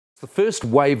The first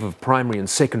wave of primary and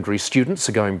secondary students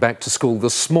are going back to school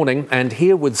this morning, and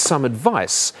here with some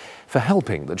advice for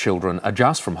helping the children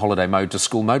adjust from holiday mode to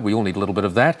school mode. We all need a little bit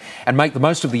of that, and make the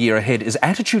most of the year ahead is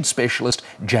attitude specialist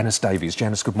Janice Davies.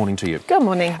 Janice, good morning to you. Good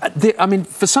morning. I mean,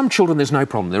 for some children there's no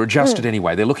problem. They're adjusted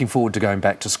anyway. They're looking forward to going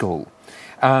back to school.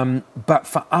 But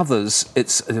for others,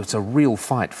 it's a real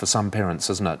fight for some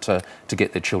parents, isn't it, to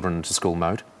get their children into school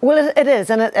mode? Well, it is,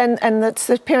 and it's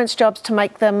the parents' jobs to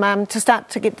make them, to start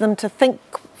to get them to think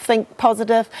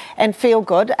positive and feel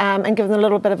good, and give them a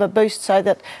little bit of a boost so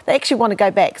that they actually want to go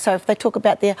back. So if they talk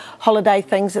about their holiday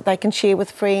things that they can share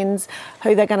with friends,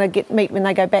 who they're going to meet when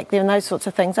they go back there, and those sorts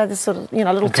of things. So there's sort of,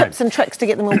 little tips and tricks to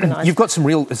get them organised. You've got some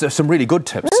really good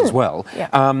tips as well.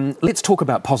 Yeah. Let's talk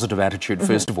about positive attitude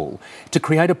first of all. To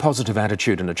create a positive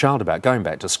attitude in a child about going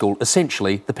back to school,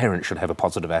 essentially the parent should have a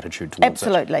positive attitude towards it.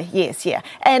 Absolutely, yes, yeah.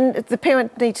 And the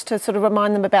parent needs to sort of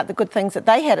remind them about the good things that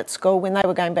they had at school when they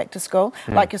were going back to school,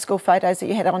 like your school photos that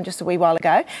you had on just a wee while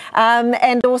ago,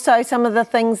 and also some of the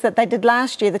things that they did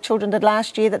last year, the children did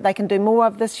last year, that they can do more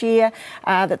of this year,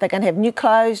 that they're going to have new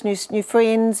clothes, new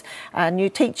friends, new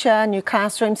teacher, new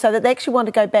classroom, so that they actually want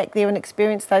to go back there and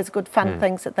experience those good fun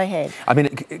things that they had. I mean,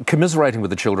 commiserating with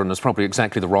the children is probably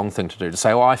exactly the wrong thing to do, to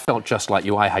say, oh, I felt just like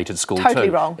you, I hated school too. Totally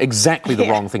wrong. Exactly the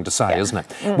wrong thing to say, isn't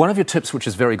it? One of your tips, which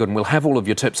is very good, and we'll have all of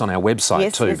your tips on our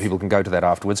website too, people can go to that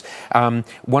afterwards.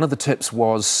 One of the tips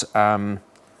was...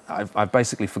 I've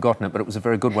basically forgotten it, but it was a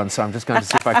very good one, so I'm just going to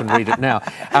see if I can read it now.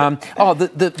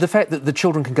 The fact that the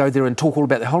children can go there and talk all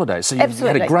about their holidays. So you've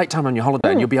had a great time on your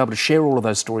holiday, and you'll be able to share all of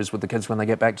those stories with the kids when they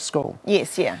get back to school.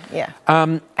 Yes, yeah.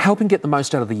 Helping get the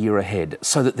most out of the year ahead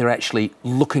so that they're actually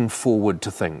looking forward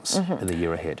to things in the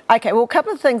year ahead. Okay, well, a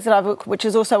couple of things that which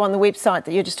is also on the website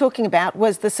that you're just talking about,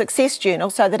 was the success journal,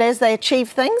 so that as they achieve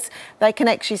things, they can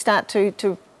actually start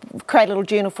to create a little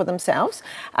journal for themselves.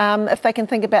 If they can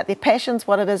think about their passions,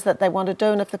 what it is that they want to do,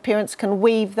 and if the parents can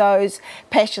weave those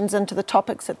passions into the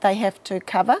topics that they have to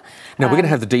cover. Now, we're going to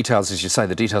have the details, as you say,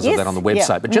 the details of that on the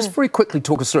website, but just very quickly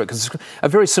talk us through it, because it's a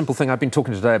very simple thing. I've been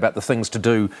talking today about the things to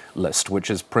do list,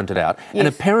 which is printed out, and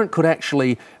a parent could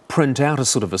actually print out a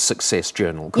sort of a success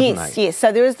journal, couldn't they? Yes.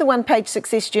 So there is the one-page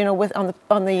success journal on the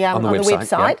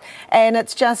website, and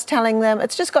it's just telling them.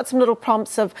 It's just got some little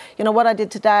prompts of what I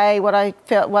did today, what I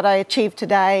felt, what I achieved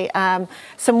today,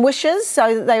 some wishes,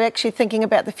 so that they're actually thinking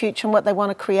about the future and what they want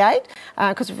to create.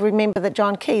 Because remember that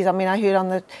John Keys, I mean, I heard on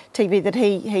the TV that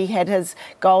he had his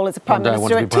goal as a Prime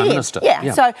Minister at 10.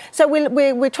 Yeah. So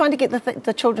we're trying to get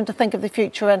the children to think of the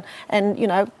future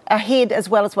and ahead as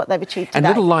well as what they've achieved today. And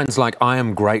little lines like "I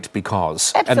am great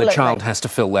because," and the child has to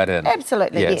fill that in.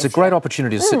 Absolutely, it's a great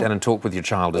opportunity to sit down and talk with your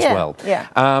child as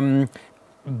well.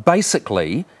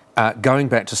 Basically, going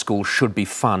back to school should be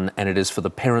fun, and it is for the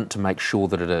parent to make sure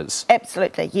that it is.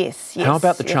 Absolutely, yes. How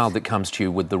about the child that comes to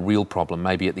you with the real problem?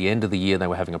 Maybe at the end of the year they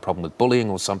were having a problem with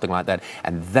bullying or something like that,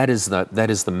 and that is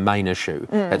the main issue.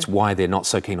 That's why they're not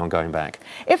so keen on going back.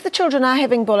 If the children are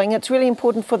having bullying, it's really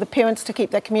important for the parents to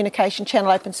keep that communication channel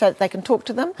open so that they can talk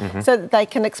to them, so that they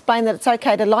can explain that it's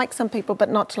okay to like some people but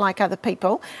not to like other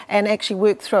people, and actually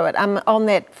work through it. On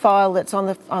that file that's on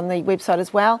the website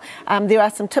as well, there are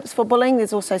some tips for bullying.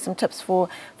 There's also some tips for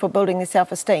building their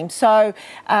self-esteem. So,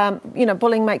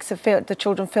 bullying makes the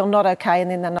children feel not okay,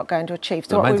 and then they're not going to achieve.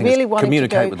 So what we really want to do is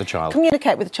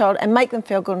communicate with the child and make them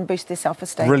feel good and boost their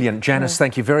self-esteem. Brilliant. Janice,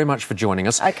 thank you very much for joining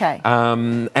us. Okay.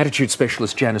 Attitude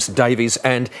specialist Janice Davies,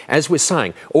 and as we're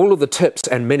saying, all of the tips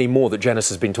and many more that Janice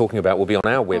has been talking about will be on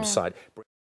our website.